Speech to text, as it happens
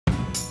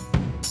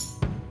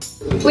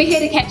We're here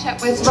to catch up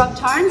with Rob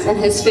Torrance and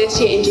his first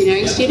year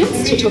engineering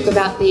students to talk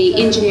about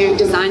the Engineering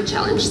Design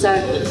Challenge. So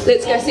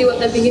let's go see what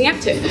they've been getting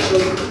up to.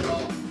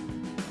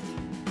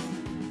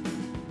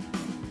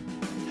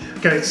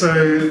 Okay,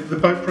 so the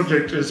boat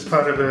project is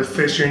part of a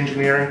first year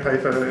engineering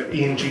paper,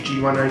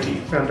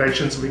 ENGG180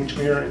 Foundations of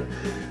Engineering.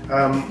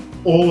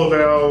 All of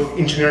our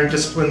engineering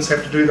disciplines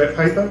have to do that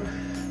paper.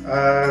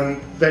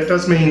 That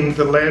does mean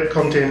the lab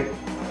content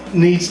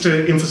needs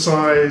to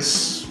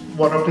emphasise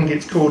what often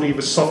gets called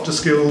either softer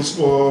skills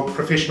or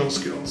professional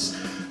skills.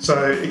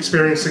 So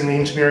experiencing the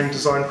engineering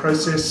design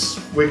process,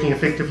 working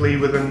effectively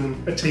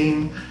within a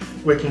team,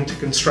 working to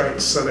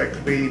constraints, so that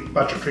could be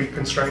budgetary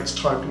constraints,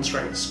 time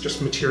constraints,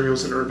 just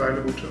materials that are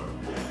available to them.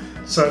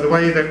 So the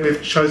way that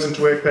we've chosen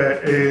to work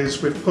that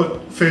is we've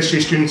put first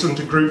year students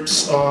into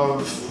groups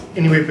of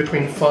anywhere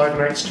between 5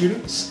 and 8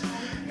 students,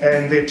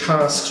 and they're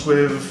tasked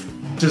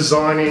with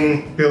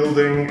designing,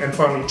 building and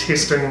finally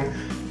testing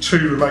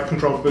 2 remote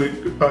controlled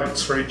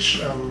boats for each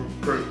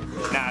group.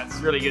 Nah, it's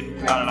really good,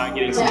 I don't know,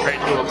 getting some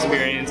practical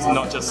experience and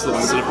not just sort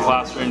of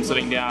classroom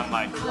sitting down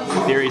like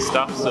theory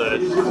stuff, so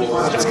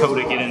it's cool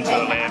to get into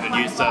a lab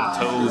and use some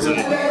tools and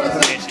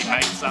actually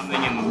make something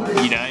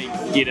and, you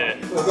know, get a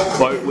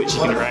boat which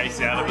you can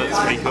race out of it. It's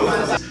pretty cool.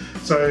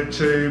 So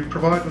to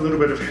provide a little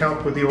bit of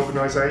help with the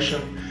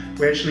organisation,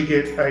 we actually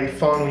get a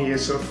final year,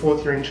 so a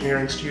 4th year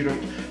engineering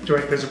student to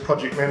act as a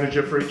project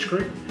manager for each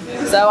group.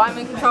 So I'm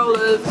in control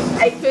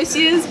of 8 first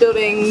years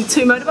building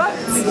 2 motorboats.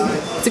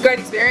 It's a great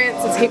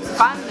experience, it's heaps of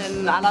fun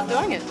and I love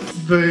doing it.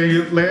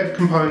 The lab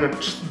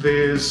component,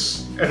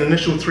 there's an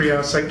initial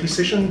 3-hour safety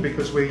session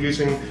because we're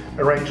using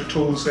a range of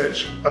tools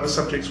that other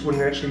subjects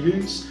wouldn't actually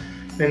use.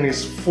 Then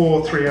there's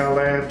 4 3-hour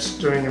labs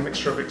doing a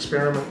mixture of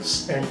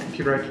experiments and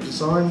computer-aided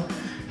design.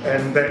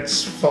 And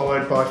that's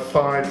followed by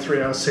 5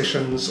 3-hour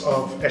sessions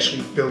of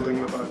actually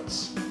building the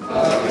boats.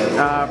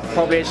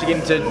 Probably actually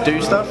getting to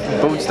do stuff,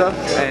 build stuff,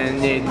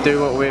 and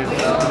do what we've,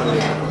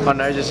 I don't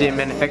know, just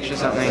manufacture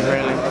something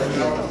really.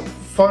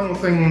 Final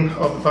thing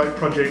of the boat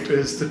project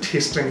is the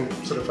testing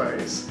sort of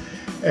phase.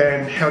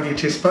 And how do you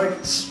test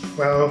boats?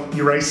 Well,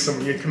 you race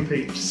them, you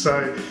compete.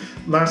 So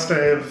last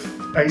day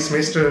of a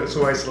semester, it's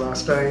always the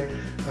last day,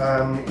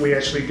 we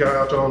actually go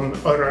out on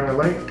Oranga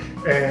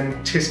Lake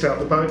and test out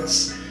the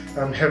boats.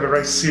 Have a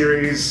race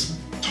series,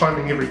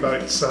 timing every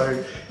boat,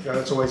 so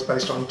it's always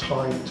based on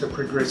time to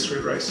progress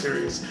through the race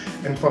series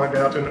and find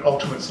out an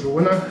ultimate sort of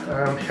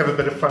winner. Have a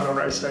bit of fun on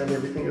race day and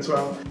everything as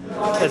well.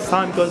 As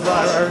time goes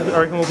by, I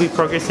reckon we'll be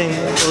progressing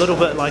a little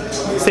bit, like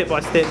step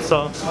by step,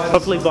 so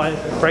hopefully by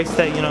race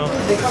day,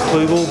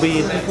 we will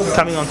be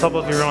coming on top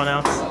of everyone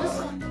else.